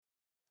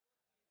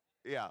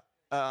Yeah.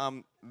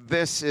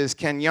 This is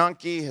Ken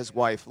Janke, his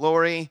wife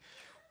Lori.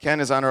 Ken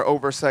is on our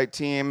oversight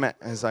team,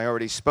 as I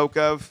already spoke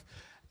of.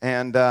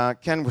 And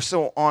Ken, we're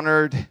so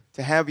honored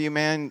to have you,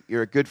 man.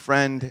 You're a good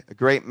friend, a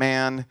great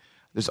man.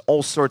 There's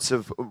all sorts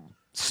of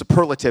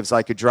superlatives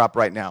I could drop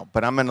right now,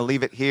 but I'm going to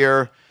leave it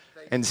here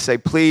and say,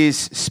 please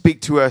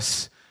speak to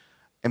us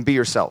and be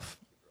yourself.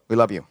 We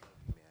love you.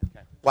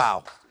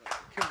 Wow.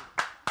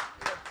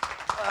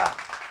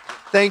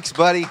 Thanks,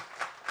 buddy.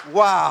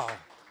 Wow.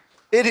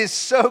 It is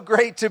so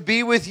great to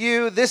be with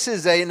you. This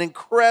is an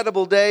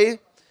incredible day.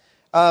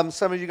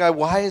 Some of you guys,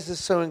 why is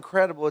this so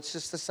incredible? It's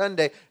just a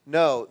Sunday.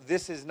 No,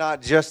 this is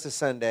not just a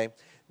Sunday.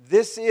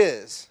 This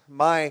is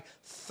my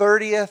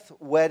 30th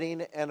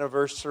wedding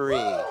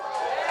anniversary.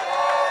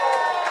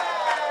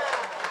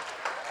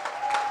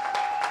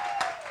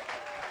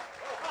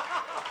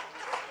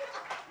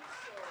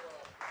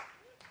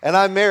 And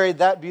I married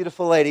that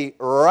beautiful lady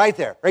right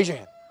there. Raise your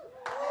hand.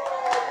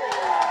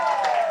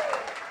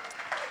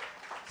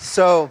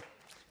 So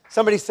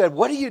somebody said,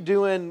 what are you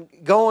doing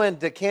going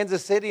to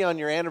Kansas City on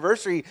your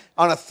anniversary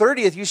on a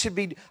 30th? You should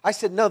be. I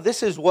said, no,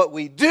 this is what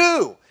we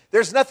do.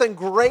 There's nothing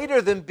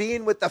greater than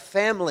being with the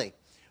family,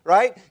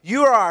 right?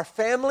 You are our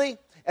family,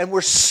 and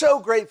we're so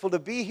grateful to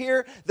be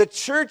here. The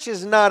church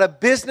is not a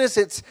business.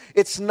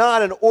 It's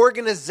not an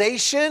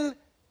organization.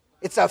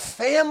 It's a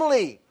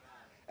family.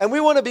 And we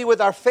want to be with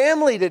our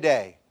family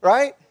today,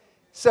 right?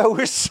 So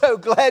we're so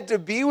glad to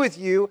be with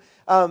you.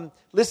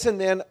 Listen,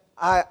 man,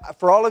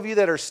 for all of you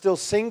that are still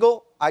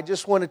single, I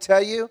just want to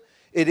tell you,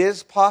 it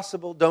is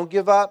possible. Don't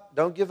give up.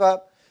 Don't give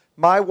up.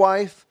 My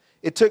wife,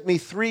 it took me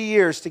 3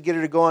 years to get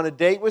her to go on a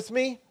date with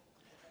me.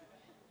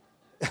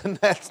 And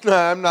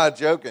I'm not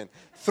joking.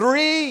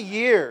 3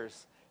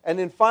 years. And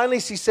then finally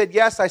she said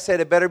yes. I said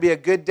it better be a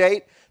good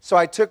date. So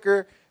I took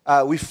her.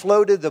 We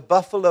floated the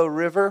Buffalo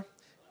River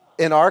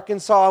in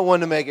Arkansas. I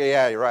wanted to make it,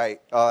 yeah, you're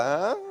right.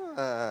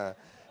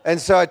 And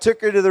so I took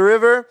her to the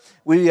river.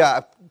 We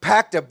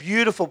packed a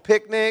beautiful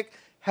picnic,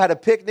 had a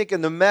picnic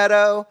in the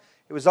meadow.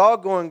 It was all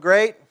going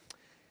great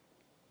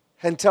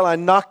until I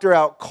knocked her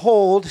out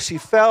cold. She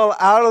fell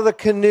out of the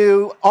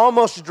canoe,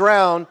 almost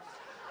drowned.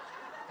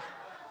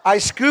 I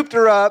scooped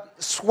her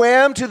up,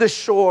 swam to the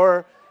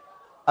shore.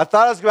 I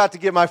thought I was about to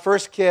get my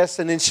first kiss,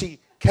 and then she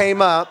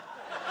came up.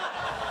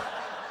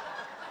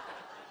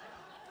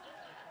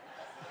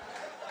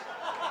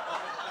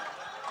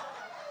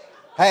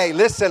 Hey,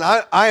 listen,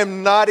 I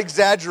am not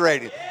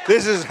exaggerating.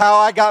 This is how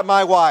I got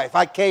my wife.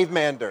 I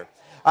cavemanned her.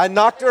 I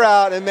knocked her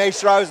out and made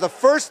sure I was the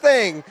first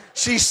thing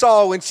she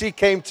saw when she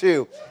came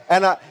to.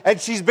 And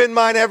she's been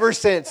mine ever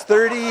since,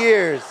 30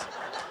 years.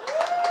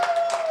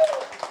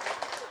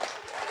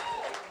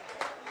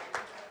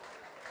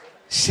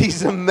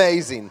 She's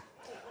amazing.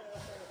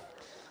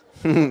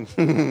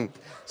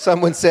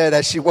 Someone said,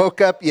 has she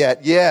woke up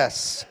yet?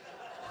 Yes.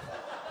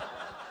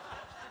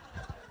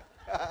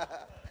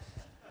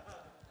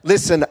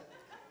 Listen,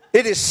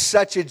 it is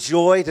such a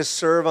joy to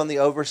serve on the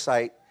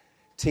oversight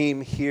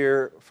team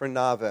here for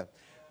Nava.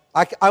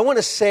 I want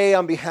to say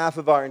on behalf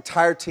of our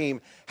entire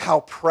team how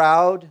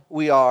proud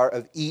we are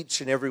of each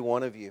and every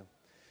one of you.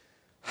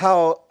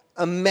 How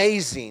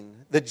amazing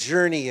the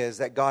journey is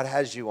that God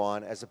has you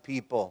on as a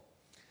people.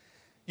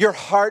 Your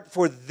heart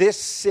for this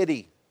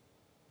city,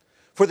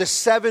 for the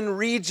 7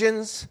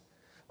 regions,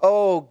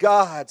 oh,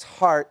 God's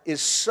heart is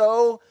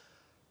so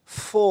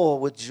full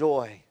with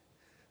joy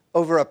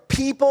over a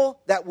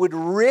people that would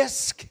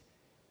risk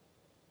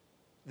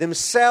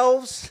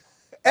themselves,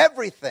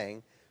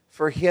 everything,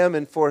 for Him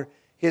and for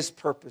His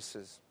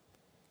purposes.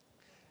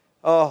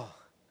 Oh,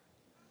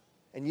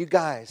 and you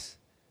guys,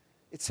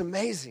 it's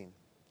amazing.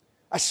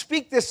 I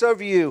speak this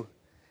over you,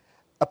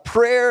 a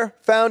prayer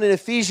found in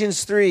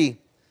Ephesians 3.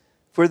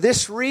 For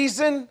this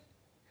reason,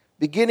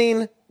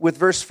 beginning with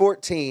verse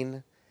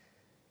 14,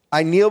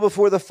 I kneel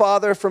before the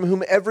Father, from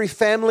whom every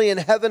family in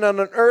heaven and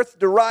on earth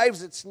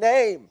derives its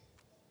name.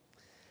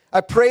 I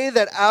pray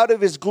that out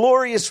of His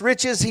glorious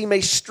riches He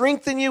may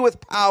strengthen you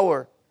with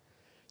power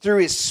through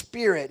His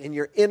Spirit in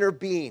your inner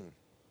being,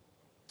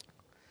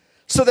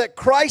 so that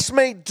Christ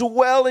may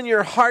dwell in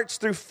your hearts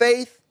through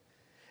faith.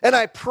 And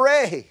I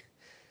pray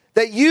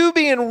that you,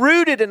 being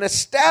rooted and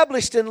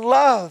established in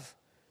love,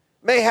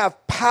 may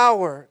have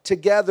power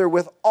together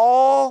with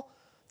all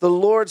the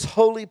Lord's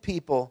holy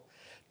people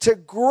to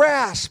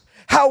grasp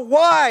how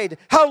wide,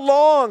 how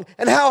long,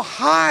 and how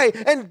high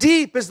and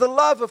deep is the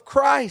love of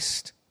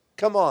Christ.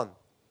 Come on.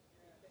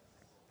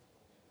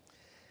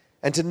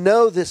 And to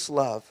know this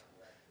love.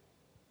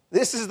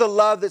 This is the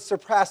love that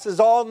surpasses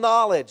all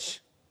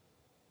knowledge.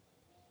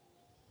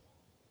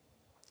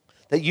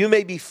 That you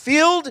may be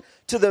filled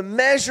to the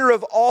measure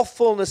of all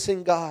fullness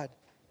in God.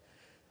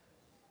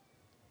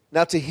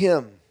 Now to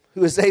Him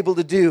who is able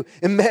to do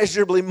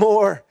immeasurably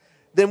more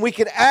than we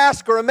can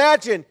ask or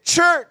imagine.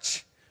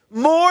 Church,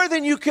 more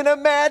than you can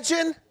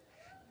imagine.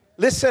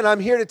 Listen, I'm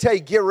here to tell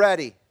you, get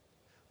ready.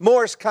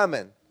 More's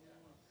coming.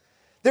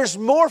 There's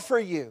more for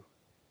you.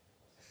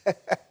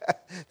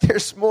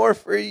 There's more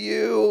for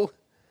you.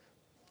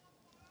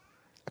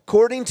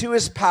 According to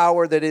His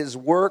power that is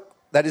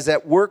that is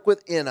at work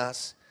within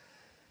us.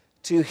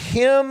 To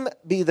him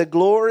be the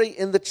glory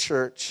in the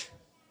church.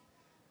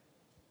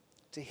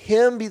 To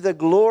him be the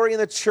glory in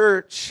the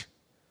church.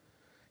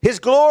 His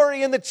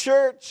glory in the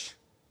church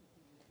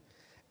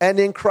and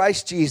in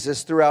Christ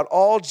Jesus throughout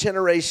all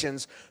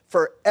generations,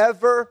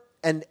 forever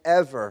and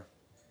ever.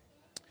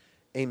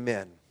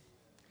 Amen.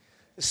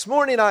 This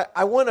morning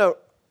I want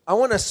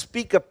to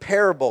speak a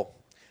parable,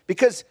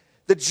 because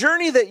the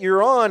journey that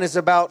you're on is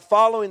about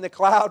following the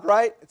cloud,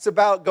 right? It's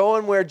about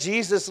going where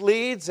Jesus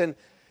leads, and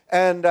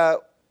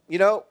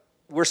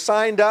we're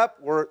signed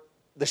up.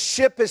 The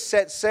ship has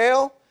set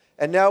sail,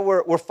 and now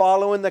we're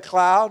following the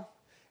cloud,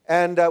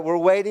 and we're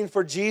waiting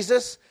for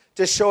Jesus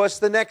to show us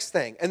the next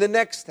thing, and the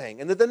next thing,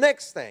 and the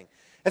next thing.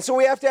 And so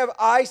we have to have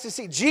eyes to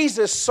see.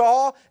 Jesus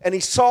saw, and he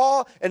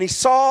saw, and he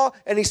saw,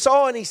 and he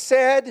saw, and he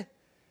said,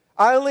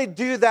 I only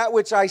do that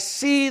which I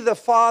see the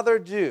Father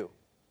do.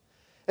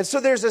 And so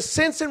there's a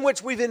sense in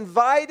which we've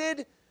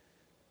invited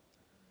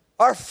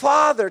our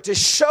Father to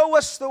show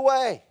us the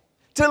way,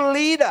 to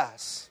lead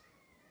us,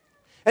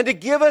 and to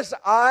give us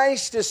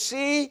eyes to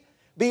see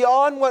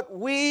beyond what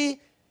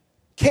we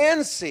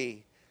can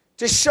see,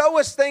 to show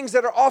us things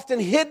that are often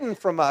hidden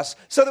from us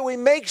so that we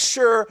make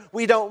sure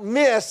we don't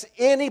miss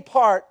any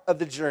part of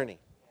the journey.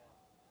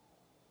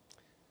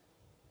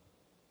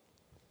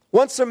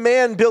 Once a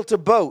man built a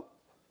boat,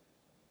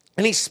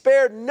 and he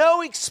spared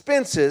no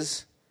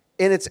expenses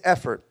in its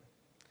effort.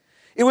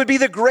 It would be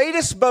the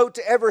greatest boat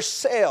to ever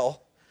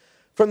sail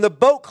from the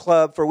boat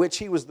club for which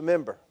he was the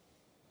member.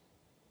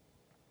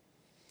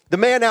 The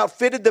man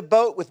outfitted the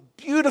boat with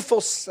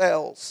beautiful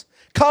sails,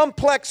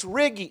 complex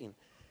rigging,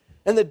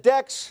 and the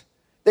decks,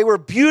 they were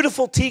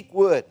beautiful teak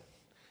wood.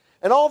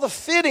 And all the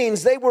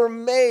fittings, they were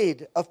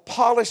made of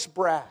polished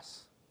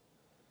brass.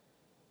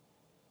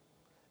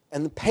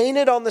 And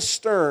painted on the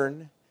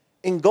stern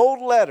in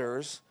gold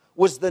letters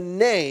was the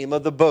name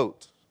of the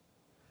boat,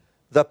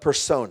 the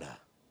Persona.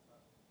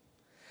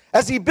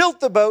 As he built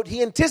the boat,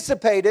 he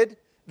anticipated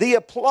the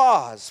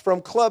applause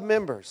from club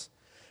members,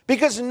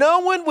 because no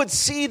one would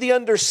see the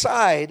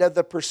underside of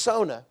the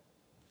Persona.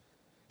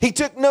 He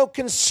took no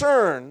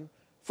concern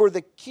for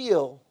the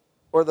keel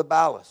or the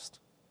ballast.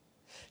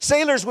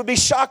 Sailors would be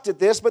shocked at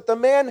this, but the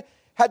man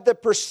had the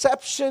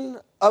perception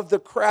of the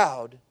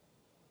crowd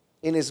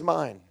in his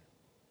mind.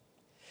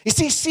 You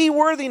see,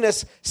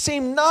 seaworthiness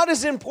seemed not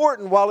as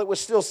important while it was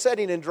still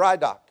setting in dry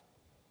dock.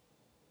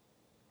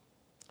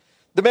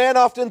 The man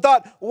often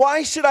thought,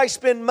 why should I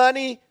spend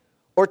money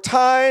or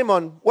time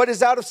on what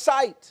is out of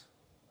sight?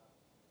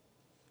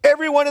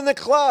 Everyone in the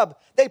club,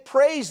 they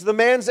praised the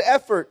man's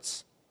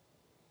efforts.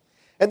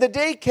 And the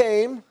day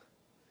came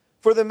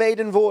for the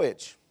maiden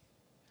voyage,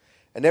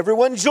 and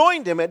everyone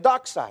joined him at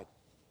dockside.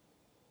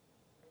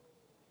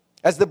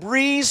 As the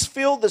breeze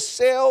filled the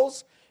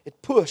sails,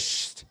 it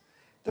pushed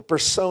the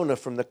Persona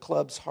from the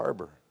club's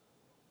harbor.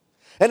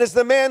 And as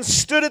the man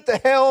stood at the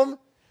helm,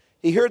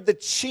 he heard the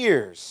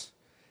cheers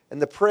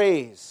and the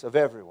praise of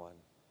everyone.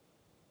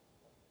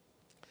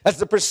 As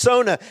the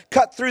Persona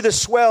cut through the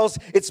swells,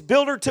 its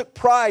builder took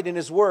pride in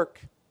his work.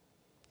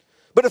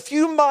 But a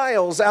few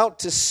miles out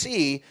to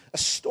sea, a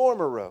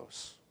storm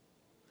arose.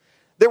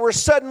 There were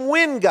sudden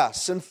wind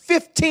gusts and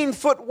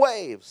 15-foot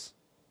waves.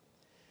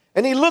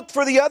 And he looked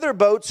for the other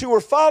boats who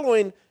were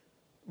following,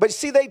 but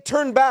see, they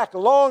turned back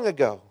long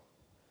ago.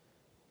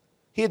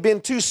 He had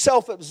been too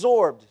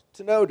self-absorbed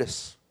to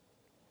notice.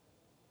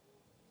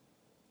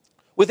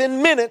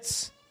 Within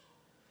minutes,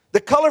 the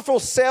colorful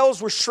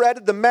sails were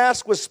shredded, the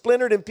mast was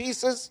splintered in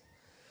pieces,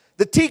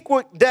 the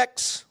teakwood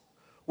decks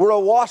were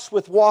awash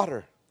with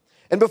water.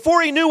 And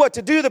before he knew what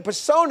to do, the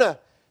Persona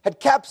had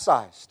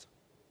capsized.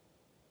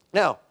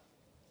 Now,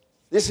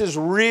 this is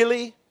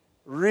really,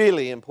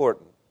 really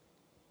important.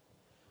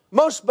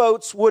 Most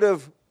boats would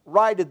have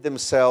righted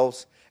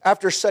themselves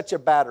after such a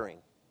battering.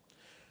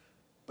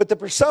 But the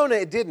Persona,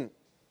 it didn't.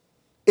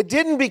 It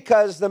didn't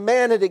because the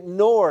man had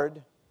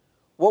ignored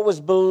what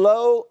was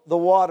below the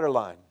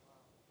waterline.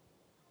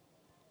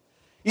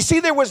 You see,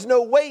 there was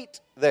no weight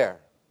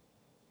there.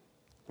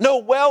 No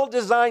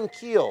well-designed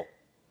keel.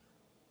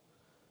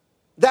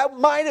 That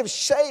might have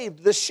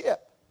saved the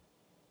ship.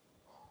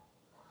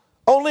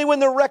 Only when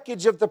the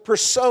wreckage of the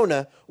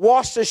Persona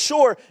washed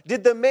ashore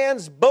did the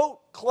man's boat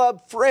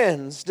club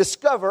friends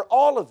discover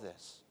all of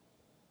this.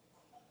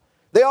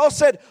 They all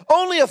said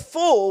only a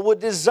fool would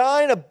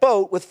design a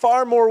boat with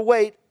far more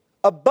weight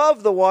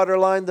above the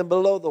waterline than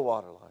below the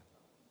waterline.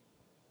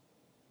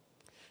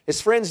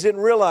 His friends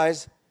didn't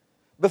realize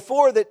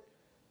before that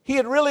he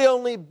had really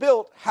only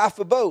built half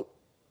a boat.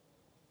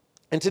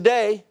 And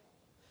today,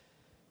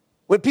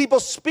 when people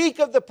speak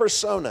of the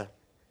Persona,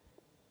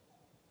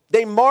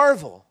 they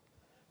marvel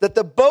that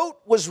the boat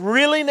was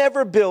really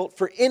never built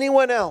for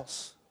anyone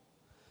else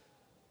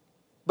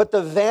but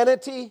the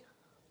vanity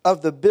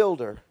of the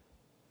builder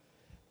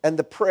and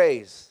the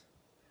praise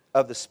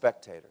of the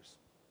spectators.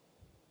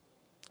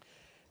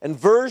 And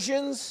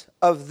versions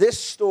of this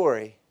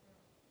story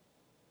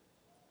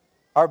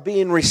are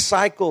being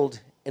recycled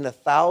in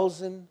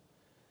 1,000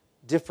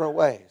 different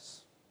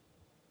ways.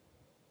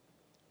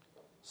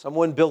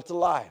 Someone built a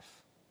life.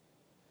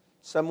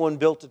 Someone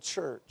built a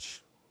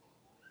church.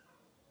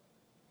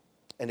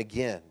 And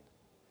again,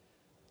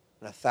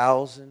 in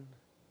 1,000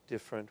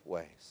 different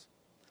ways.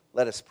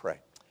 Let us pray.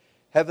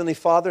 Heavenly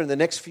Father, in the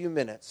next few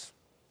minutes,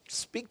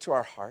 speak to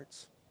our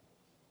hearts.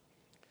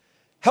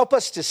 Help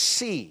us to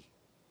see.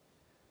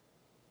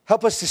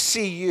 Help us to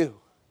see you.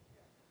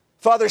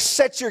 Father,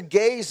 set your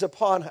gaze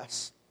upon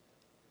us.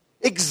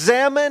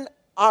 Examine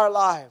our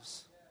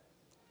lives.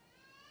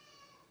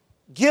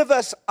 Give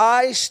us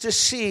eyes to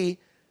see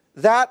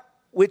that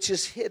which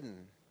is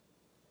hidden.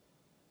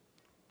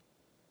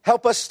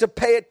 Help us to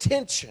pay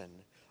attention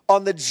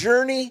on the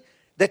journey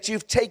that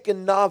you've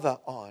taken Nava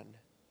on.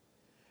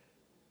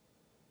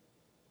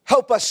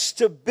 Help us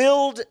to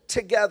build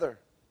together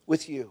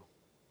with you.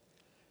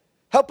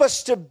 Help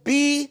us to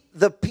be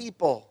the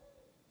people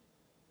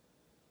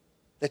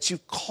that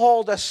you've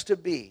called us to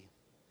be.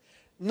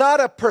 Not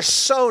a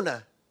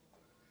persona,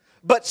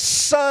 but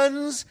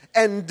sons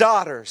and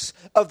daughters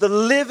of the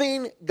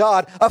living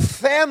God. A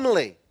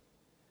family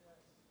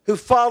who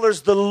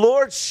follows the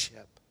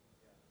lordship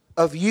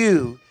of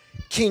you,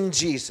 King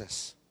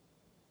Jesus.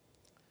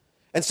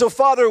 And so,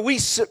 Father, we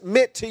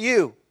submit to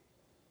you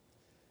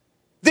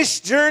this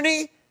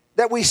journey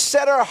that we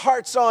set our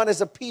hearts on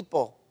as a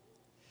people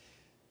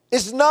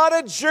is not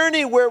a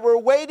journey where we're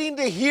waiting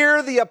to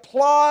hear the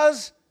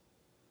applause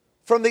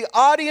from the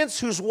audience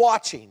who's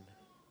watching,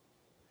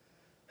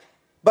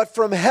 but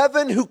from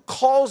heaven who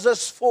calls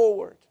us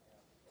forward.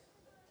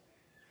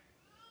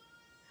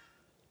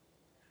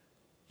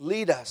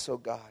 Lead us, oh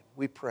God,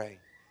 we pray.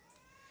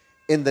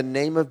 In the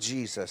name of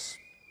Jesus,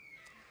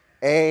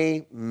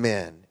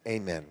 amen.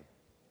 Amen.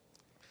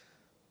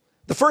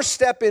 The first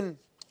step in,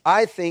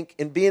 I think,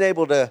 in being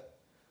able to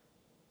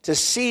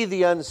see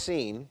the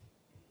unseen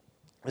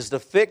is to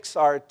fix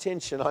our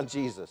attention on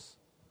Jesus.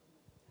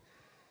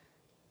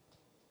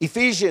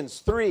 Ephesians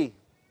 3,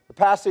 the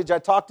passage I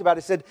talked about,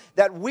 it said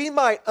that we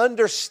might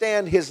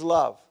understand his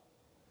love,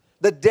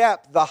 the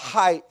depth, the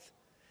height,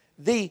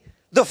 the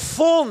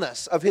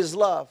fullness of his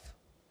love.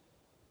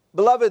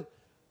 Beloved,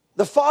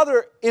 the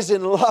Father is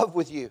in love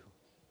with you.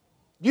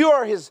 You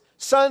are his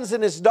sons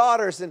and his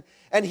daughters,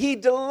 and he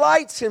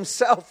delights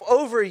himself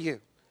over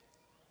you.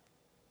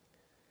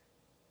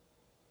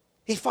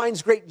 He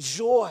finds great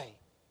joy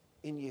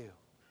in you.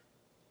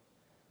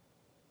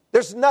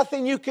 There's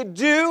nothing you could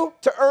do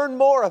to earn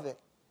more of it.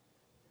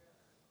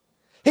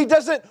 He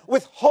doesn't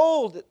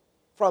withhold it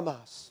from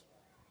us.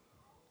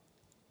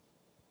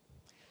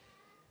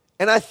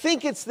 And I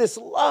think it's this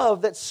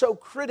love that's so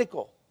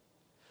critical,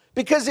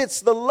 because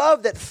it's the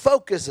love that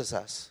focuses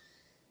us.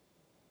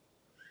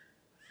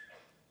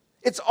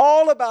 It's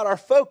all about our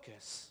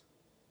focus.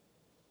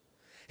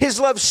 His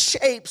love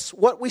shapes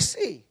what we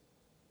see.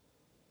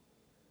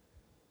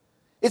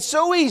 It's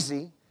so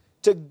easy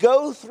to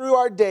go through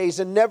our days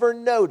and never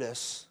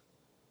notice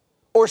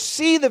or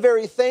see the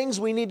very things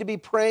we need to be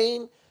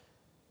praying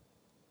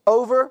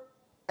over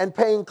and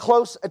paying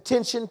close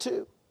attention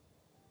to.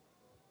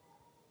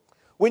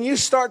 When you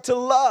start to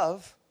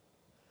love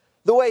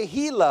the way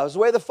he loves, the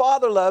way the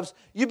Father loves,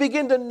 you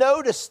begin to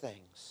notice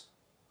things.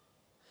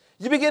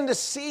 You begin to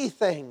see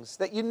things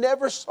that you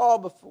never saw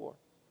before.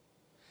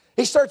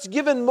 He starts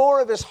giving more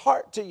of his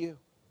heart to you.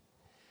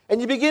 And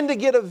you begin to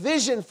get a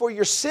vision for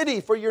your city,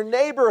 for your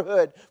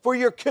neighborhood, for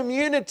your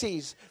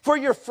communities, for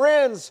your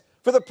friends,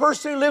 for the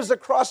person who lives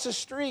across the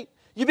street.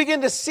 You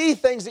begin to see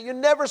things that you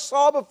never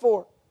saw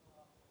before.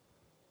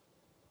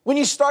 When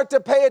you start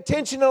to pay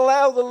attention and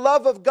allow the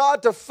love of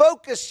God to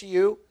focus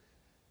you,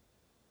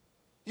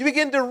 you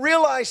begin to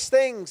realize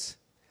things.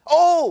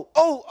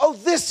 Oh,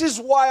 this is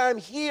why I'm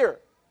here.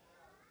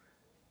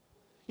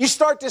 You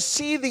start to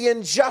see the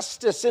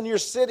injustice in your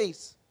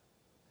cities.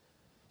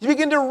 You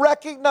begin to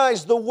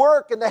recognize the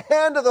work and the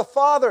hand of the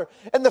Father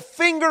and the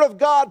finger of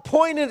God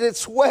pointed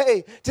its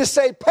way to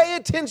say, pay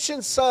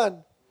attention,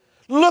 son.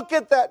 Look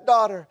at that,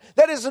 daughter.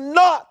 That is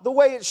not the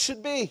way it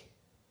should be.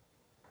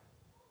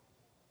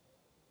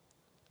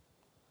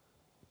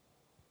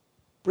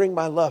 Bring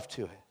my love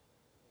to it.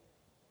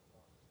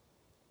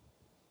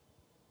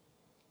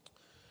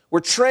 We're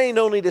trained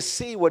only to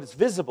see what is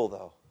visible,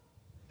 though.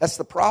 That's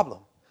the problem.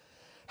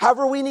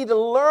 However, we need to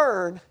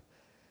learn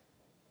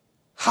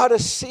how to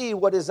see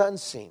what is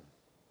unseen.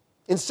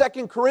 In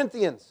 2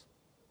 Corinthians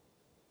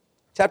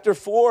chapter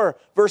 4,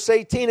 verse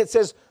 18, it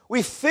says,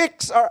 we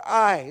fix our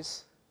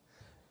eyes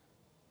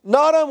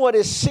not on what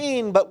is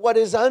seen, but what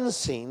is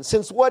unseen,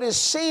 since what is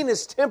seen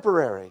is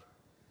temporary,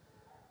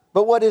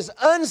 but what is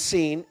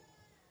unseen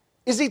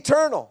is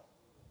eternal.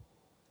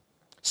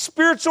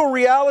 Spiritual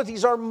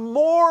realities are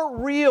more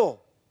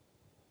real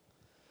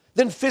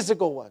than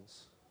physical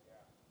ones.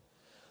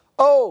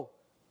 Oh,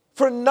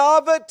 for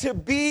Nava to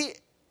be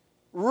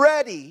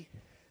ready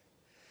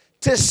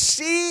to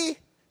see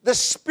the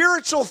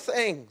spiritual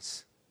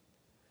things,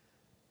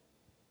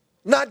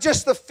 not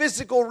just the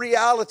physical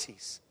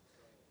realities.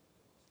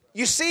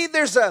 You see,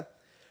 there's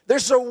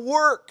a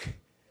work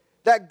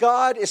that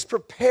God is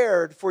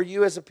prepared for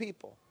you as a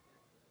people.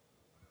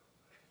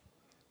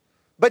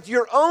 But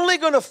you're only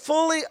going to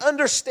fully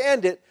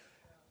understand it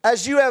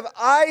as you have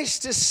eyes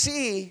to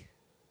see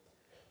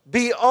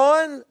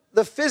beyond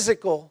the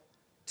physical,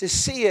 to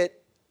see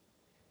it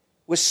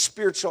with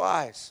spiritual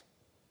eyes.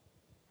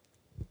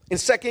 In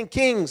 2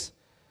 Kings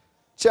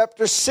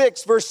chapter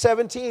 6, verse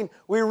 17,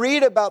 we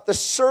read about the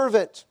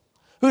servant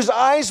whose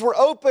eyes were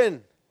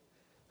open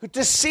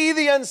to see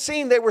the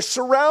unseen. They were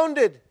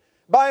surrounded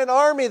by an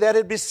army that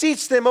had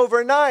besieged them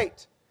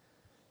overnight.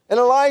 And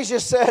Elijah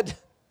said,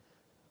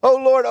 "Oh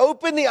Lord,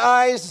 open the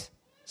eyes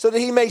so that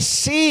he may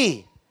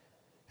see."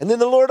 And then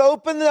the Lord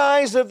opened the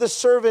eyes of the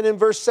servant in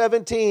verse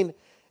 17.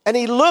 And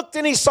he looked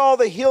and he saw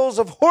the hills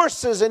of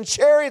horses and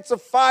chariots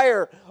of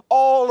fire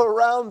all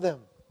around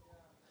them.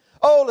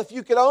 Oh, if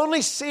you could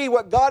only see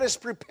what God has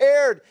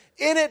prepared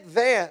in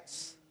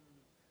advance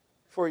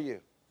for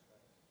you.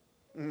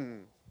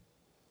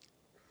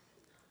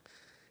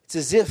 It's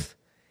as if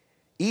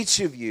each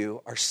of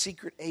you are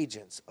secret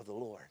agents of the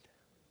Lord.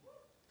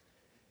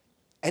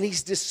 And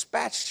he's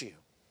dispatched you.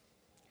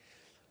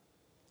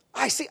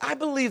 I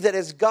believe that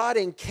as God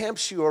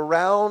encamps you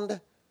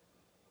around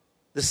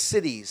the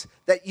cities,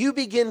 that you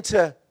begin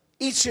to,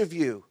 each of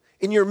you,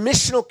 in your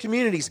missional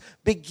communities,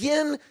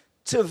 begin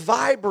to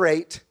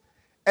vibrate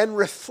and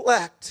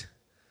reflect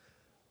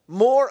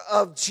more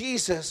of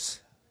Jesus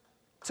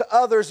to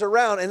others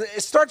around. And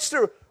it starts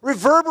to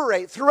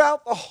reverberate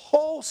throughout the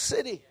whole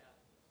city.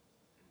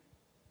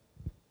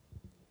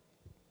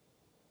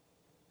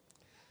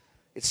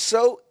 It's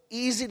so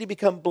easy to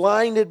become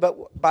blinded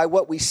by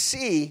what we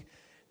see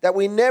that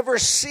we never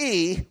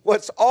see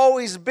what's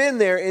always been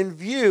there in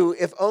view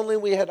if only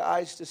we had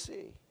eyes to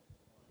see.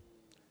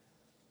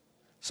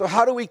 So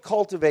how do we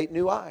cultivate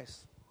new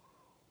eyes?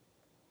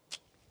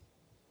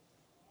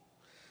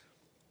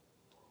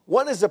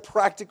 One is a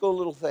practical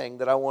little thing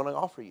that I want to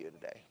offer you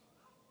today.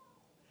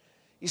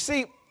 You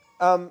see,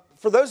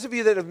 for those of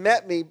you that have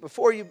met me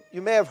before, you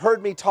may have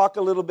heard me talk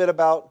a little bit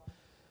about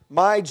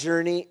my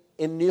journey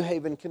in New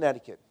Haven,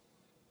 Connecticut.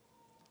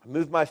 I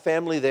moved my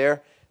family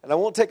there, and I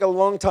won't take a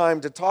long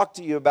time to talk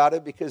to you about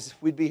it because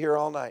we'd be here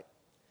all night.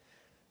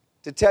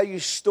 To tell you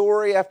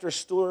story after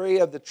story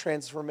of the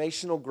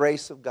transformational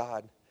grace of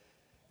God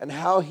and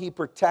how He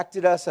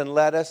protected us and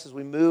led us as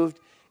we moved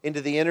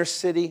into the inner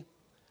city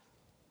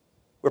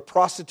where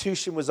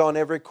prostitution was on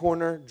every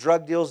corner,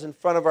 drug deals in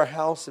front of our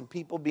house, and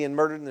people being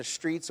murdered in the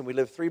streets, and we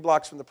lived 3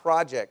 blocks from the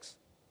projects.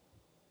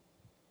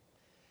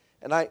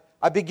 And I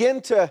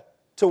began to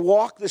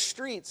walk the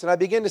streets, and I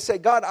began to say,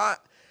 God,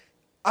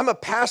 I'm a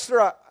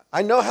pastor.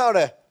 I know how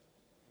to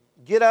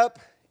get up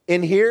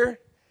in here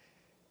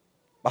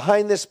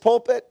behind this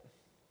pulpit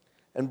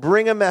and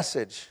bring a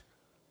message.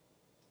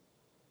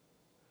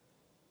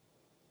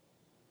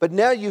 But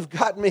now you've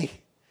got me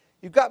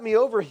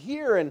over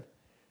here, and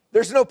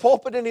there's no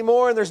pulpit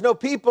anymore, and there's no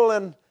people,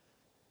 and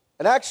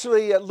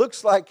actually it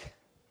looks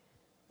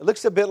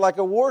a bit like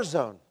a war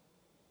zone.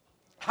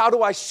 How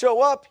do I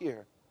show up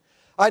here?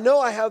 I know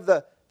I have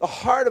the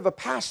heart of a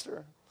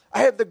pastor.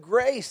 I have the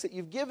grace that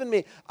you've given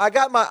me. I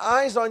got my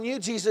eyes on you,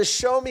 Jesus.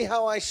 Show me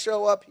how I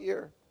show up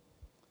here.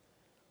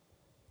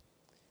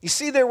 You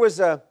see, there was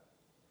a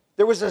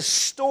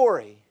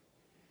story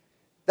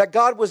that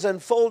God was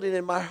unfolding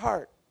in my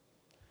heart.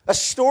 A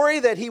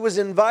story that He was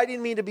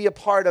inviting me to be a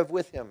part of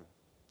with Him.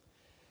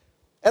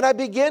 And I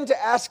began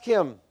to ask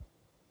Him,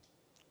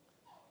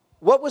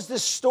 what was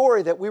this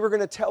story that we were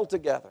going to tell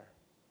together?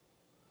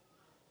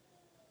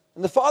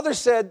 And the Father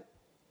said,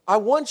 I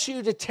want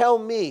you to tell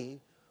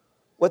me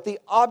what the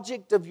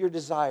object of your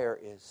desire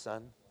is,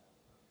 son.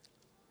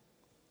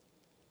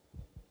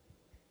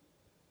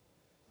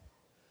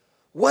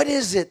 What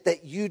is it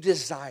that you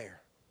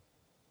desire?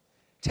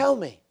 Tell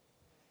me.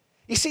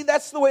 You see,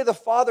 that's the way the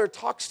Father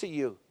talks to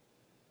you.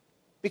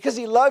 Because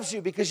He loves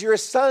you, because you're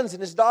His sons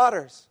and His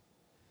daughters.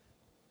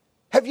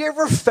 Have you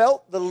ever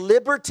felt the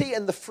liberty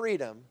and the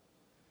freedom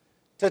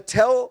to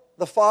tell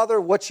the Father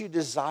what you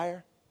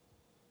desire?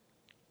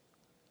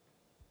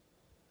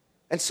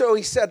 And so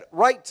He said,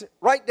 write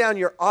down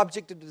your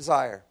object of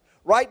desire.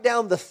 Write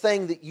down the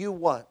thing that you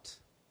want.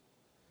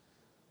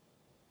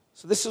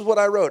 So this is what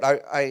I wrote.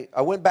 I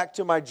went back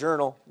to my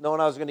journal, knowing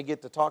I was going to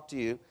get to talk to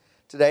you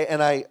today,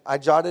 and I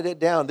jotted it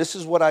down. This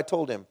is what I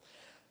told Him.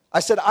 I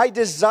said, I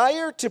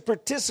desire to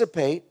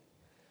participate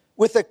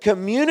with a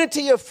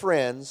community of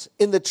friends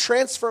in the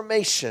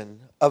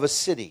transformation of a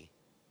city.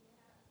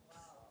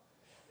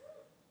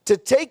 To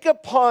take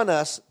upon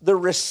us the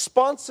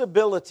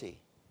responsibility,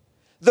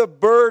 the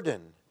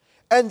burden,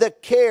 and the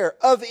care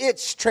of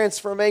its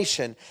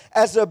transformation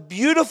as a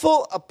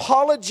beautiful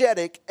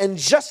apologetic and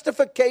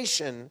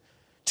justification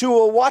to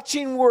a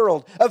watching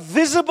world, a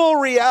visible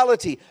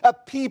reality, a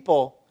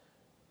people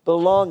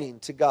belonging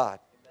to God.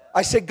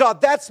 I said,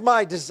 God, that's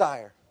my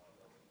desire.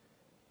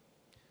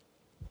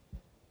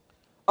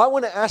 I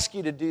want to ask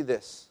you to do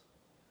this.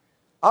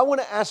 I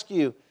want to ask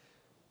you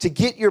to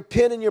get your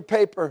pen and your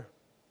paper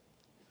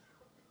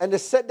and to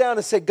sit down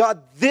and say,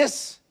 God,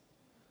 this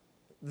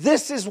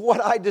is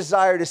what I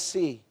desire to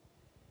see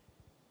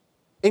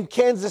in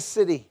Kansas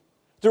City,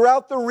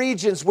 throughout the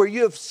regions where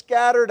you have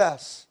scattered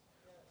us.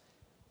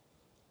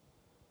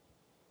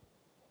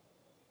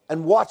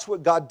 And watch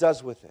what God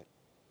does with it.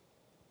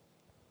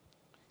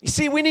 You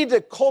see, we need to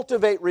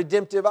cultivate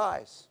redemptive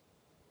eyes,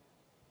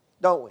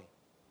 don't we?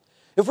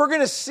 If we're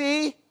going to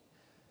see, and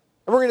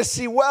we're going to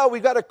see well,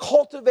 we've got to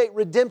cultivate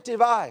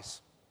redemptive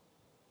eyes.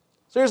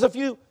 So here's a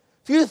few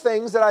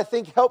things that I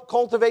think help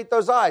cultivate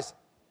those eyes.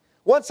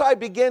 Once I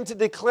began to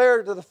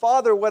declare to the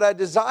Father what I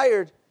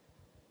desired,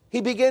 He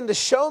began to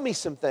show me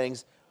some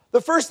things. The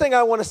first thing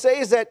I want to say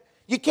is that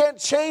you can't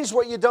change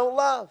what you don't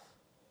love.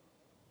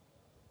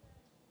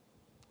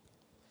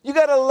 You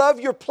got to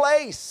love your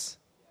place.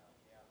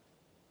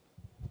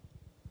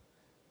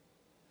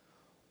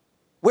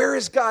 Where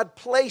has God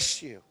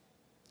placed you?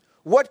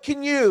 What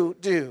can you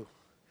do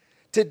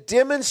to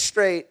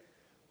demonstrate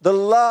the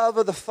love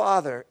of the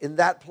Father in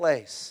that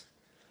place?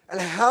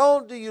 And how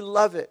do you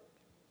love it?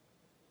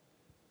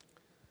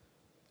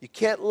 You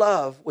can't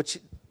love what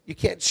you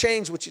can't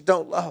change what you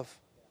don't love.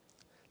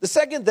 The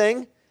second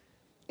thing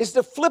is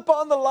to flip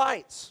on the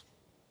lights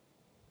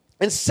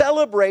and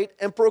celebrate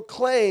and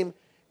proclaim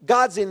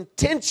God's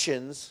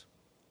intentions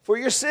for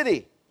your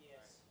city. Yes.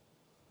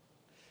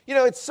 You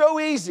know, it's so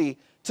easy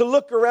to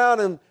look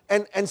around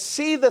and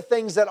see the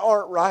things that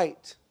aren't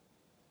right.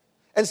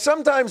 And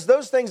sometimes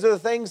those things are the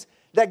things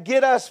that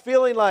get us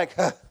feeling like,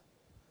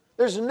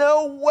 there's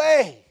no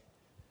way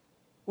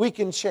we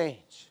can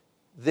change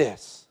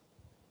this.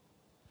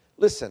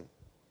 Listen,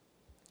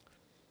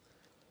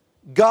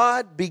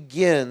 God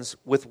begins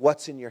with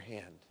what's in your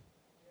hand.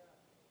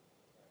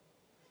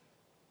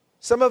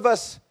 Some of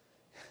us,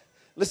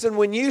 listen,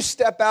 when you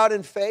step out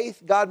in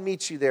faith, God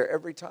meets you there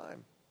every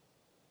time.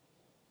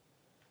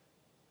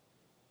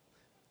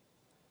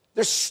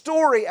 There's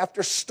story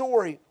after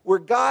story where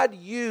God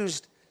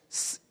used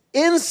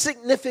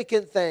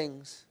insignificant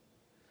things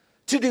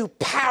to do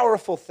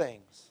powerful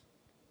things.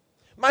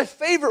 My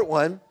favorite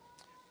one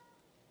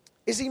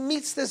is He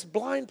meets this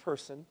blind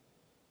person,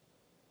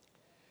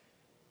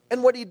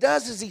 and what He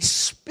does is He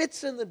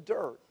spits in the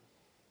dirt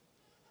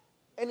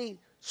and He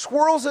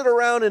swirls it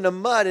around in the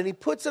mud and He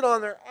puts it on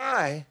their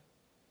eye,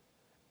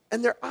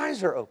 and their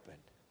eyes are opened.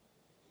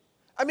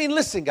 I mean,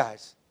 listen,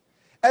 guys.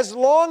 As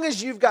long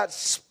as you've got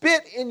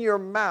spit in your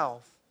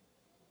mouth,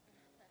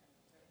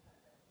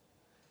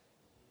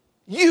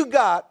 you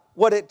got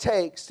what it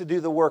takes to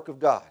do the work of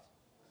God.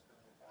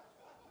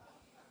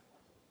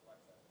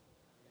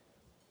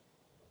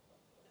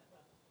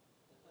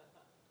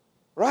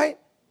 Right?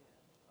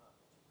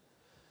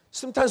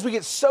 Sometimes we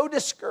get so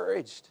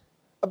discouraged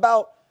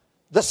about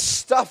the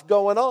stuff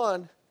going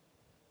on.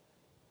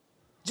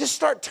 Just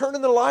start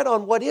turning the light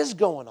on what is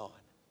going on.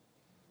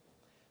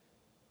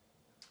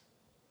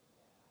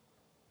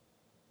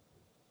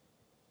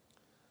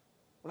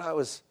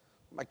 When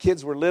my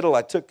kids were little,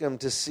 I took them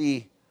to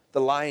see The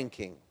Lion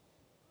King.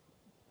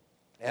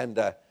 And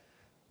there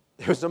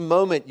was a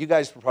moment, you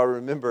guys probably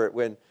remember it,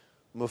 when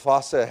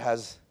Mufasa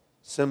has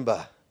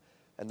Simba.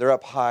 And they're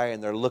up high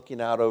and they're looking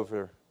out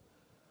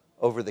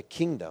over the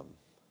kingdom.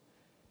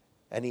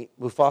 And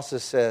Mufasa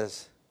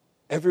says,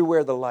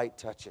 everywhere the light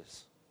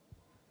touches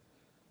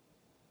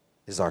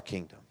is our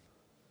kingdom.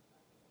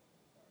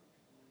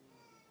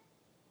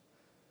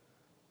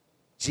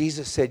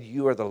 Jesus said,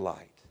 you are the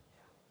light.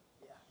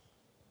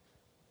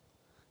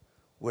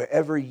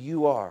 Wherever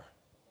you are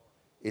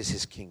is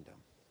His kingdom.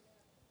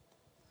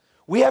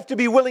 We have to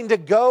be willing to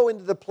go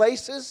into the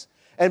places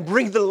and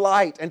bring the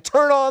light and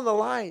turn on the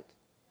light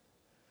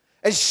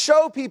and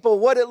show people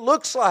what it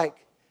looks like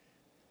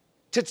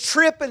to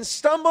trip and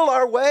stumble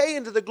our way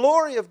into the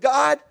glory of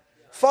God,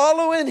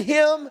 following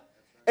Him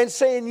and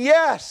saying,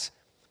 yes,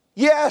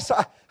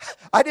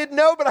 I didn't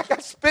know, but I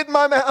got spit in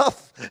my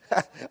mouth.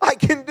 I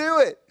can do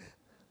it.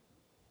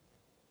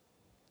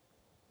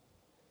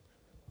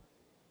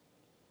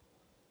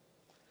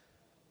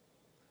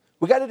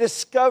 We got to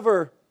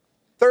discover,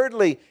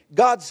 thirdly,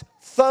 God's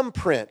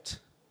thumbprint.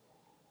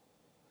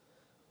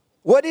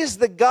 What is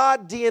the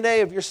God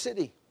DNA of your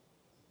city?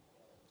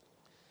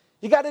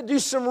 You got to do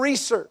some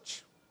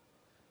research.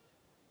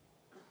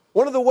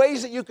 One of the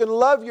ways that you can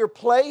love your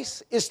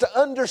place is to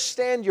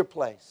understand your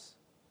place.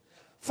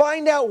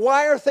 Find out,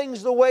 why are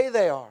things the way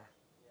they are?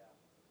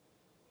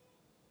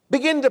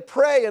 Begin to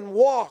pray and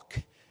walk.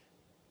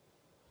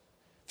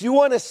 If you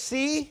want to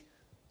see,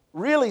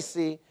 really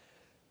see,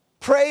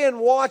 pray and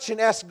watch and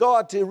ask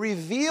God to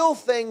reveal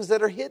things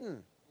that are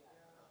hidden.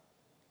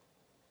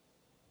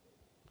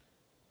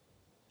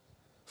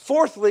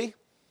 Fourthly,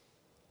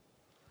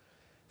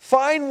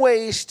 find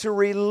ways to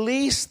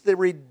release the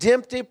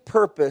redemptive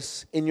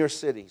purpose in your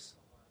cities.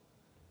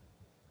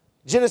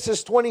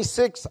 Genesis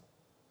 26,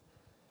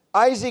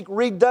 Isaac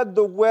redug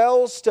the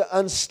wells to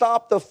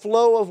unstop the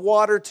flow of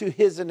water to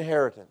his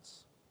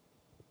inheritance.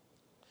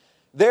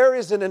 There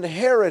is an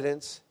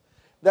inheritance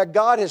that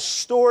God has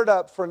stored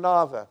up for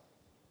Nava.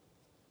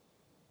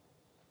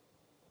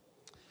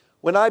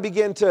 When I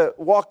began to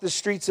walk the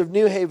streets of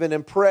New Haven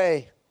and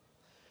pray,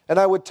 and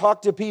I would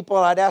talk to people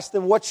and I'd ask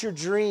them, what's your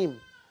dream?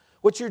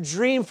 What's your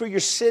dream for your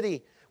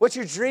city? What's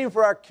your dream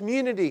for our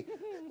community?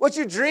 What's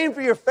your dream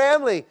for your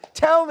family?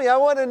 Tell me, I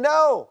want to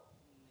know.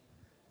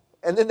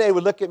 And then they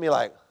would look at me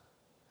like,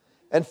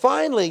 and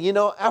finally,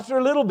 after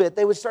a little bit,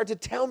 they would start to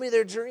tell me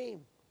their dream.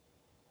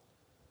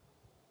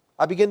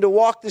 I began to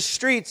walk the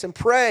streets and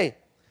pray.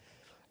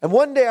 And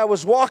one day I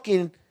was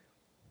walking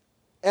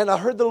and I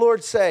heard the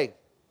Lord say,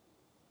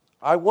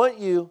 I want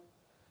you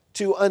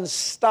to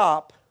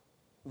unstop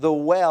the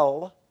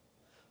well.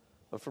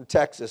 I'm from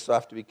Texas, so I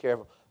have to be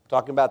careful. I'm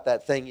talking about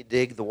that thing you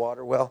dig, the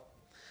water well.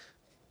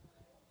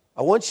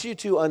 I want you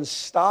to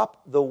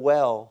unstop the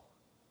well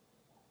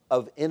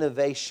of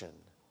innovation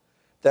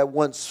that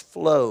once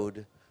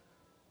flowed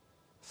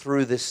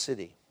through this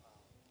city.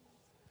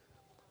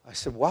 I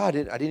said, wow, I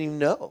didn't even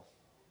know.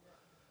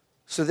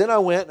 So then I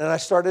went and I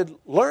started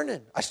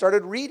learning. I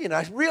started reading.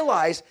 I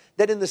realized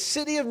that in the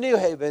city of New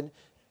Haven,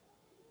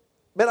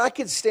 man, I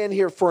could stand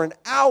here for an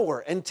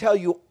hour and tell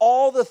you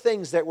all the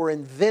things that were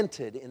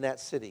invented in that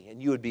city,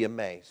 and you would be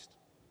amazed.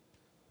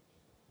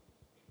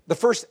 The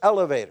first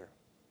elevator,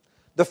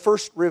 the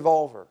first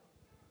revolver,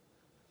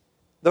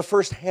 the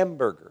first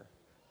hamburger,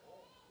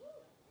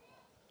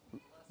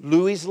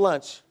 Louis'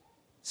 Lunch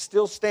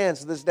still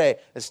stands to this day.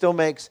 It still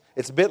makes,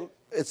 it's a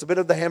bit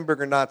of the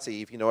hamburger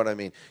Nazi, if you know what I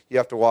mean. You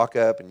have to walk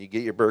up and you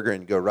get your burger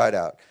and you go right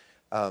out.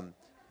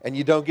 And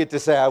you don't get to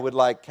say, I would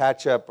like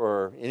ketchup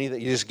or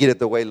anything. You just get it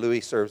the way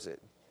Louis serves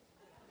it.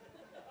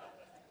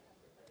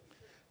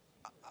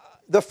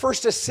 The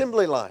first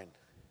assembly line.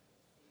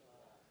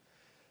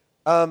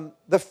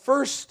 The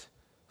first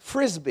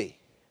Frisbee.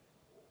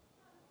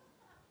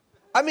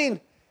 I mean,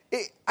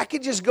 I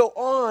could just go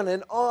on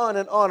and on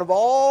and on of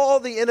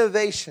all the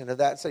innovation of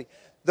that city.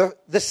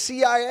 The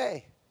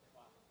CIA.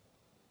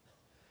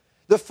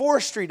 The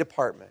forestry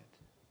department.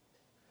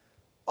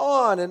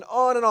 On and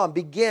on and on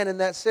began in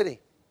that city.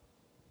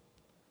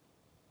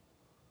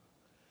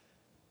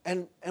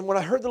 And what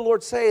I heard the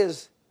Lord say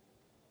is,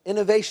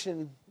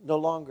 innovation no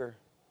longer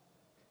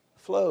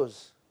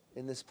flows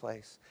in this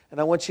place. And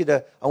I want you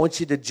to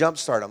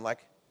jumpstart. I'm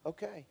like,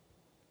 okay.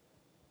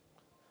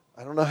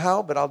 I don't know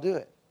how, but I'll do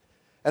it.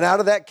 And out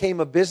of that came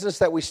a business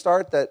that we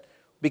start that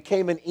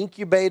became an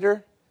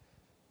incubator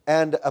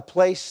and a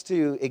place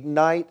to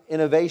ignite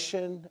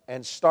innovation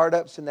and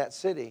startups in that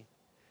city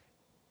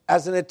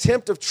as an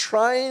attempt of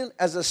trying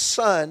as a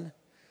son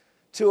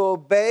to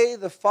obey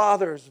the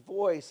Father's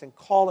voice and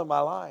call in my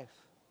life.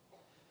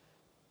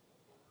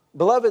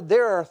 Beloved,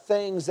 there are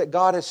things that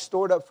God has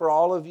stored up for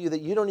all of you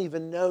that you don't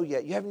even know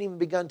yet. You haven't even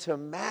begun to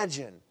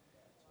imagine.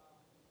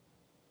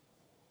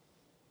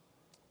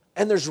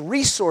 And there's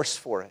resource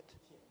for it.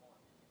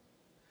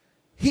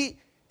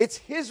 It's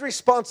His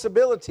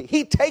responsibility.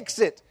 He takes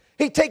it.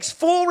 He takes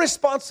full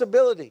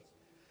responsibility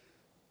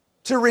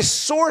to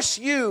resource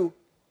you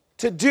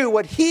to do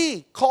what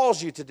He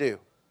calls you to do.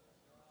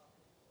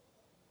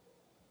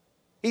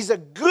 He's a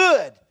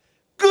good,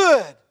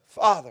 good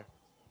Father.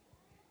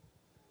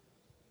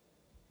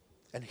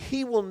 And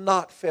He will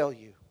not fail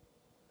you.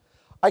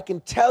 I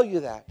can tell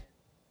you that.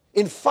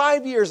 In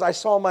 5 years, I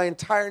saw my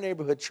entire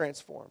neighborhood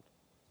transformed.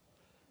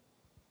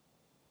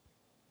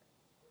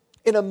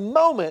 In a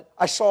moment,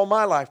 I saw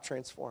my life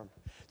transformed.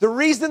 The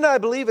reason I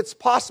believe it's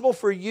possible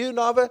for you,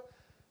 Nava,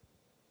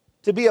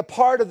 to be a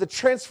part of the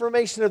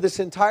transformation of this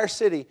entire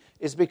city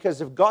is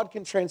because if God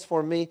can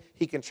transform me,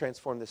 He can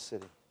transform this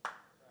city.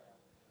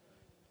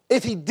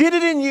 If He did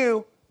it in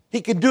you,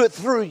 He can do it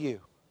through you.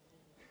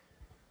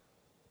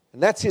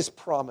 And that's His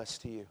promise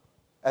to you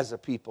as a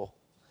people.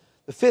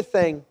 The fifth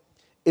thing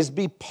is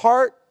be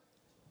part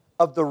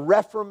of the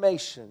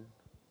reformation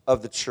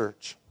of the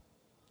church.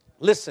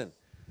 Listen,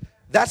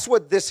 that's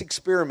what this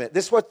experiment,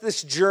 this is what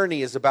this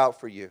journey is about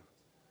for you.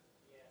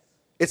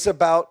 It's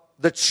about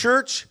the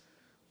church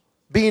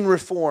being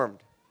reformed.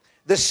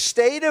 The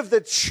state of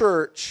the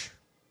church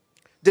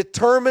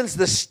determines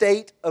the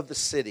state of the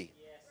city.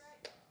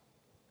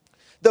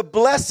 The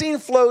blessing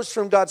flows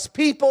from God's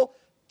people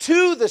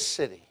to the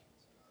city.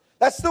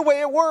 That's the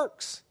way it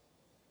works.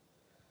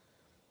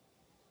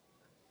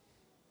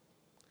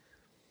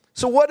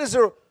 So what does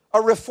a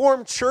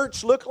reformed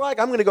church look like?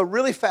 I'm going to go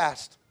really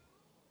fast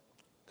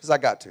because I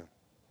got to.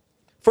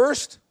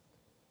 First,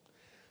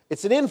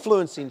 it's an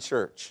influencing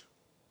church.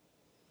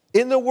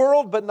 In the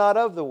world, but not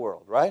of the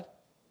world, right?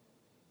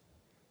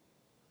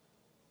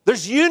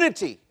 There's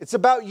unity. It's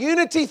about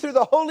unity through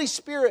the Holy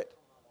Spirit.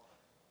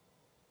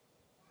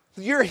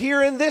 You're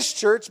here in this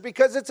church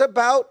because it's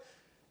about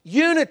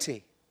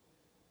unity.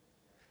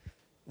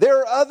 There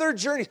are other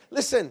journeys.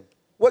 Listen,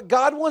 what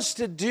God wants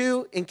to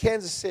do in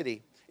Kansas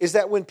City is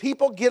that when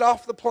people get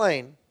off the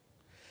plane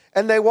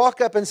and they walk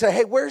up and say,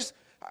 hey,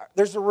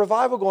 there's a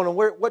revival going on.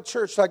 What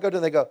church should I go to?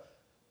 And they go,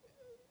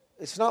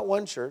 it's not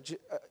one church.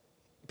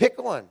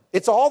 Pick one.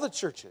 It's all the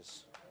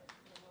churches.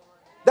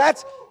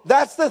 That's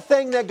the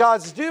thing that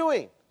God's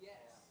doing.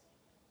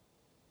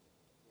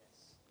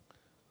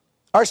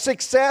 Our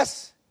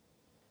success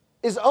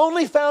is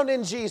only found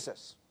in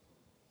Jesus.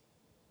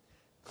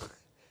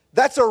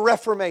 That's a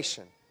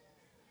reformation.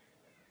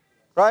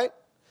 Right?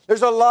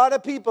 There's a lot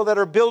of people that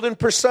are building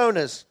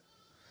personas.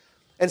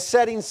 and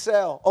setting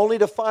sail, only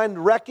to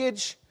find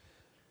wreckage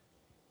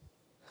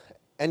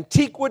and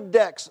teakwood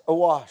decks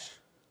awash.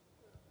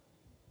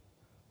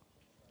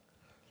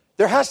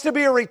 There has to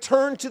be a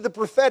return to the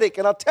prophetic,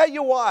 and I'll tell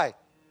you why.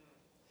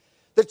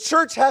 The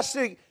church has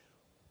to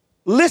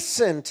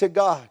listen to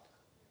God,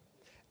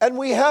 and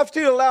we have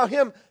to allow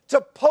Him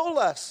to pull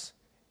us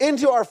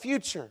into our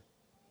future,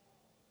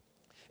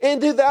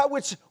 into that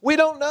which we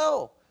don't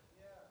know,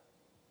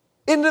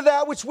 into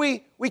that which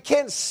we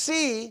can't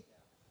see,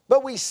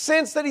 but we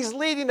sense that He's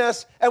leading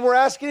us, and we're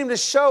asking Him to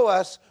show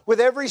us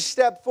with every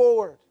step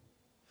forward.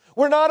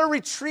 We're not a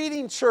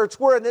retreating church,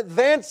 we're an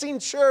advancing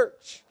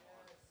church.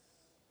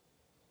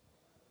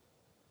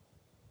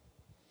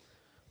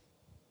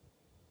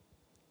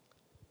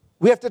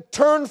 We have to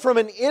turn from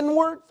an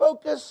inward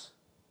focus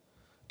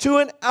to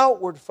an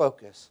outward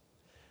focus.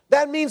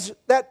 That means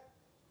that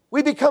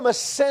we become a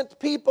sent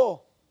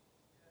people.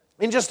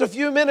 In just a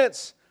few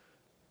minutes,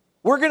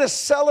 we're going to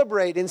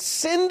celebrate in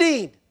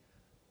sending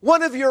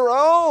one of your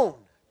own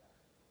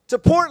to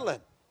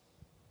Portland.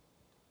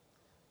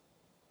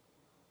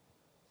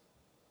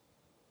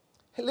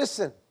 Hey,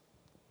 listen,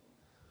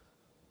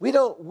 we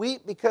don't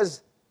weep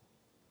because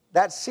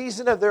that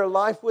season of their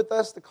life with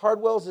us, the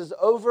Cardwells, is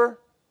over.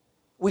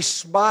 We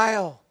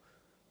smile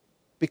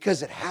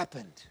because it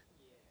happened.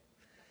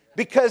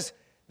 Because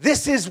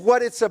this is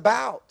what it's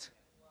about.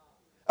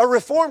 A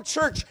Reformed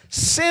church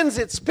sends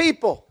its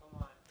people.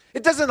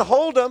 It doesn't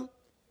hold them.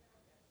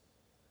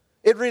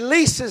 It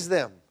releases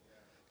them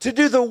to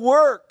do the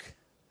work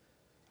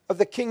of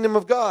the kingdom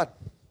of God.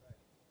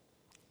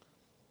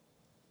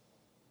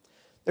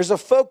 There's a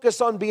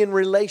focus on being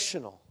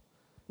relational,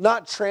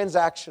 not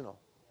transactional.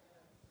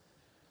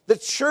 The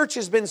church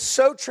has been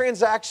so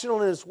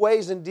transactional in its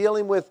ways in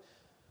dealing with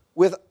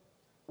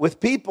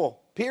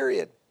people,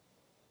 period.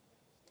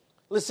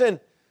 Listen,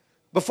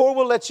 before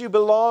we'll let you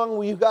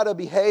belong, you've got to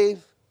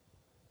behave.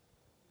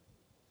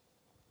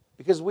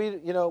 Because we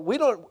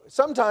don't,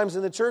 sometimes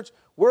in the church,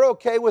 we're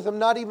okay with them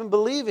not even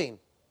believing.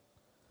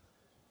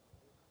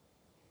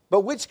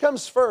 But which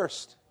comes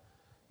first?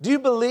 Do you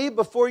believe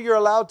before you're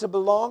allowed to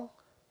belong?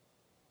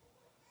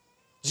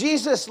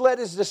 Jesus let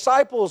His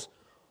disciples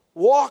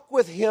walk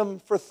with Him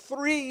for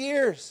 3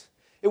 years.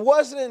 It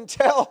wasn't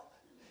until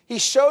He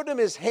showed them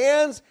His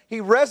hands, He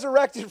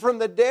resurrected from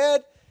the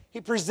dead,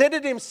 He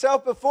presented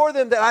Himself before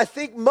them, that I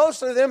think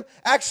most of them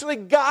actually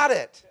got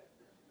it.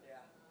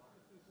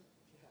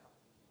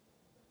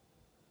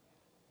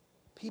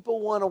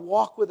 People want to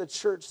walk with a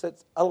church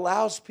that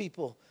allows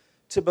people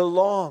to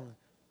belong.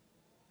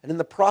 And in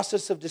the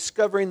process of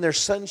discovering their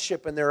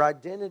sonship and their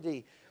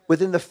identity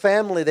within the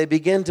family, they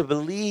begin to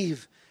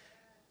believe.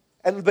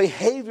 And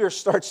behavior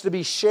starts to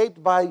be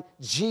shaped by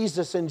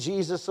Jesus and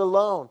Jesus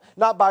alone,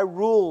 not by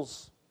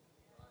rules.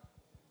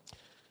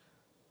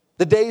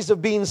 The days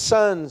of being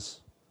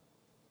sons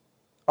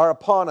are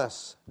upon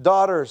us.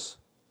 Daughters,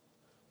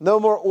 no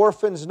more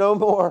orphans, no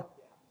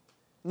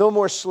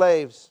more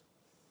slaves.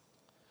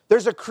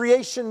 There's a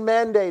creation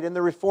mandate in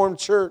the Reformed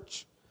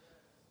church.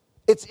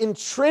 It's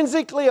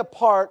intrinsically a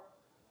part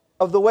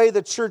of the way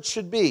the church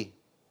should be.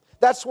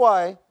 That's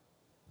why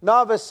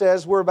Nava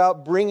says we're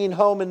about bringing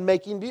home and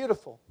making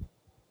beautiful.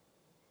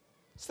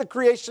 It's the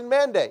creation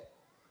mandate.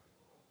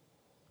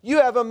 You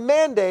have a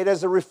mandate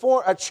as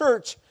a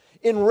church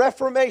in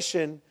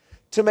Reformation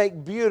to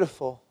make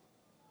beautiful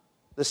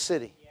the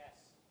city. Yes.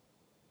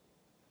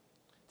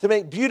 To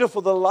make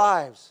beautiful the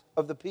lives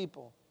of the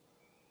people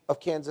of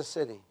Kansas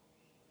City.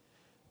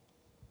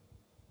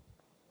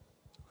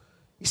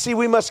 You see,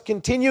 we must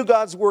continue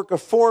God's work of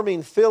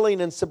forming,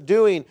 filling, and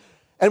subduing.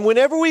 And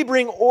whenever we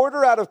bring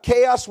order out of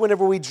chaos,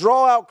 whenever we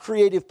draw out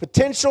creative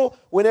potential,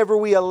 whenever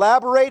we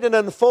elaborate and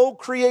unfold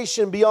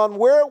creation beyond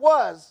where it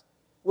was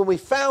when we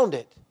found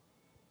it,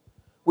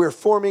 we're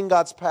forming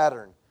God's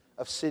pattern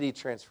of city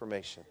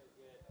transformation.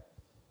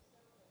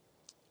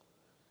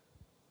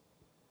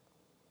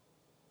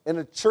 In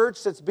a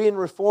church that's being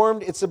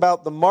reformed, it's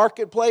about the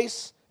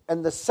marketplace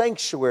and the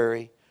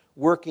sanctuary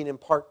working in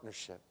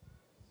partnership.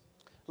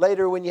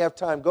 Later, when you have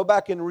time, go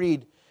back and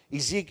read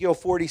Ezekiel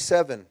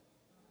 47.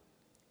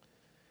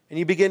 And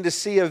you begin to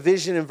see a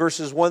vision in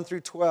verses 1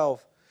 through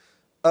 12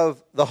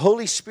 of the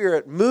Holy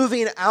Spirit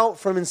moving out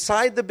from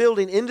inside the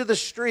building into the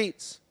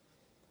streets.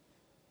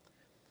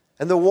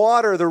 And the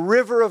water, the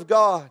river of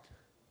God,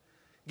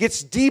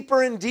 gets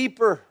deeper and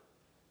deeper.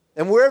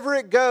 And wherever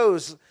it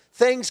goes,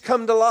 things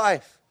come to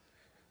life.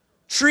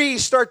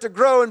 Trees start to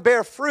grow and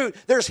bear fruit.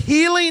 There's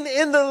healing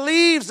in the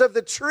leaves of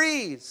the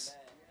trees.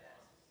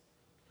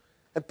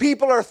 And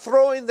people are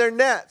throwing their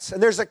nets,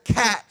 and there's a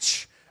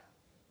catch.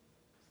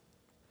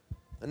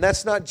 And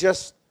that's not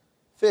just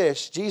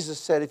fish. Jesus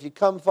said, if you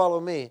come follow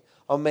me,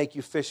 I'll make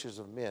you fishers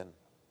of men.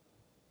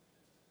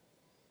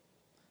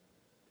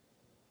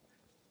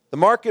 The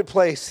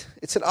marketplace,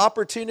 it's an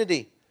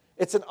opportunity.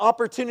 It's an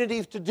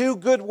opportunity to do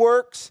good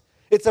works.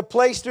 It's a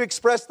place to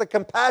express the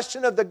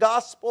compassion of the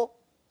gospel.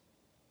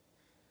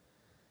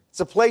 It's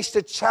a place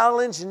to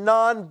challenge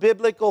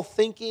non-biblical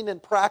thinking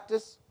and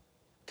practice.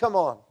 Come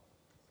on.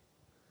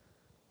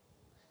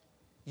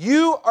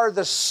 You are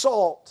the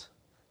salt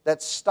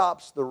that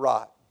stops the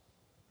rot.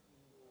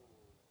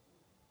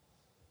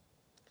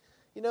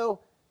 You know,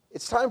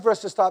 it's time for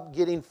us to stop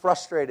getting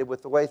frustrated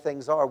with the way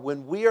things are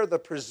when we are the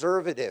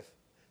preservative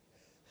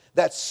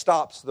that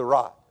stops the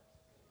rot.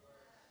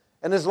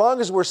 And as long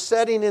as we're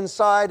sitting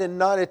inside and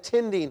not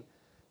attending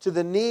to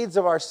the needs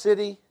of our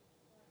city,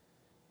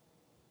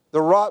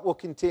 the rot will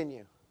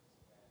continue.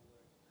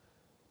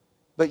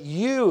 But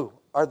you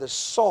are the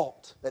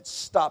salt that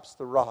stops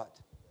the rot.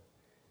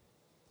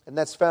 And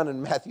that's found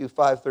in Matthew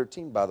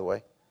 5:13, by the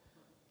way.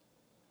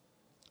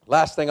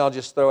 Last thing I'll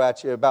just throw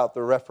at you about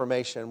the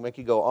Reformation, we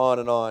could go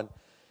on,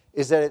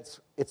 is that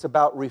it's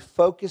about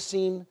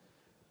refocusing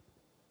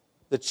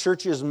the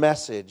church's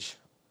message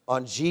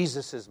on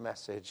Jesus'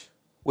 message,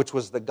 which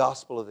was the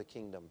gospel of the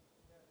kingdom.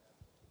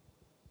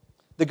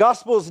 The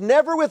gospel is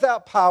never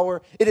without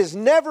power. It is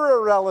never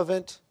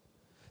irrelevant.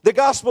 The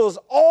gospel is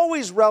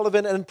always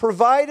relevant and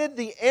provided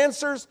the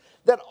answers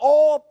that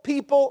all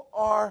people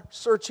are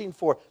searching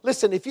for.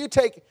 Listen, if you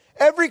take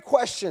every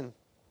question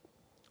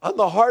on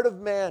the heart of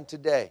man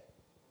today,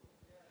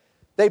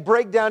 they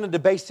break down into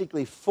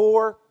basically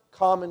 4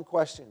 common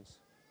questions.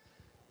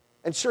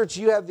 And church,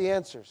 you have the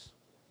answers.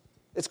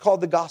 It's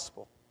called the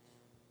gospel.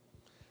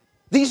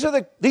 These are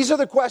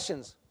the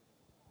questions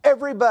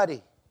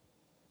everybody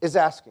is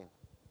asking.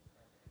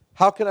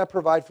 How can I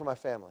provide for my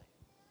family?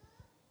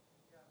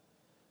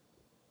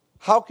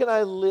 How can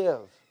I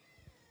live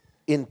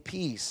in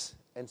peace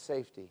and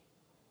safety?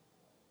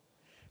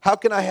 How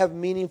can I have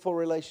meaningful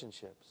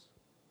relationships?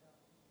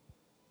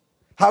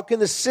 How can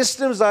the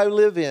systems I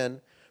live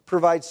in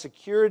provide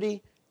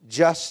security,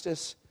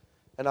 justice,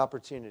 and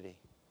opportunity?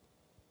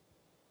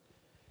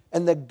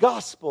 And the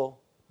gospel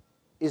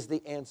is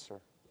the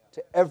answer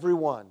to every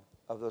one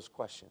of those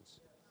questions.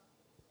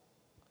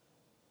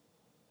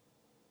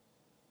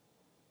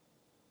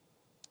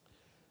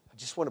 I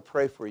just want to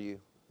pray for you.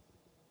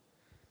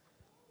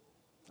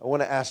 I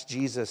want to ask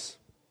Jesus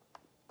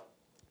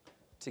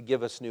to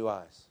give us new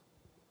eyes.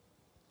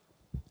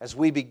 As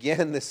we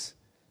begin this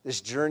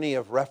journey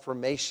of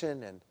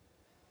reformation and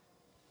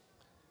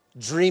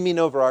dreaming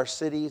over our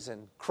cities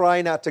and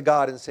crying out to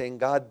God and saying,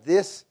 God,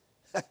 this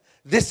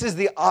is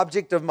the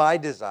object of my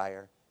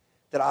desire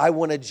that I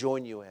want to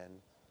join you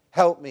in.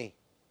 Help me.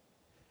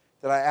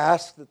 That I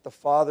ask that the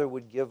Father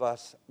would give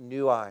us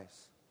new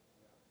eyes,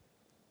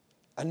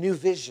 a new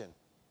vision.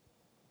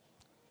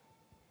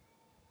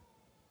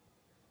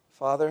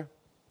 Father,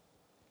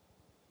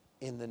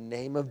 in the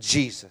name of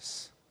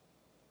Jesus,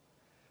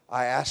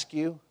 I ask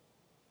you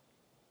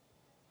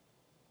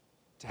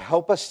to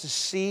help us to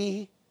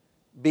see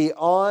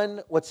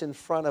beyond what's in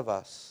front of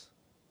us,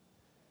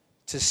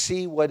 to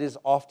see what is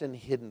often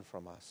hidden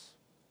from us.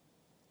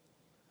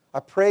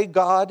 I pray,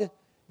 God,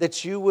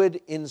 that you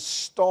would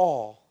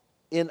install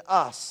in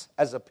us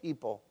as a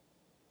people,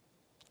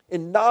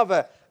 in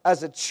Nava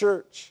as a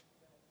church,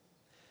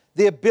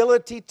 the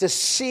ability to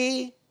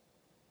see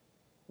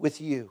with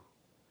you.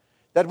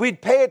 That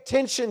we'd pay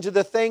attention to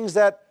the things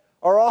that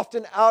are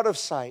often out of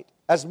sight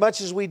as much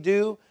as we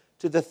do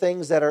to the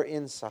things that are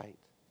in sight.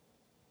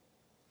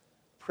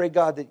 Pray,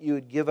 God, that you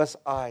would give us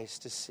eyes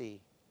to see.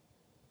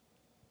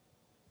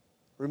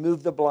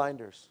 Remove the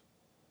blinders.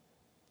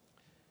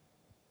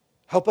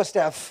 Help us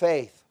to have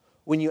faith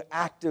when you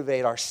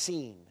activate our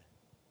seeing.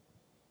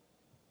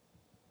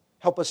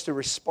 Help us to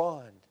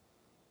respond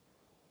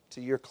to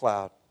your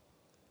cloud.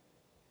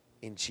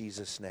 In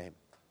Jesus' name,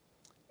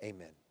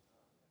 amen.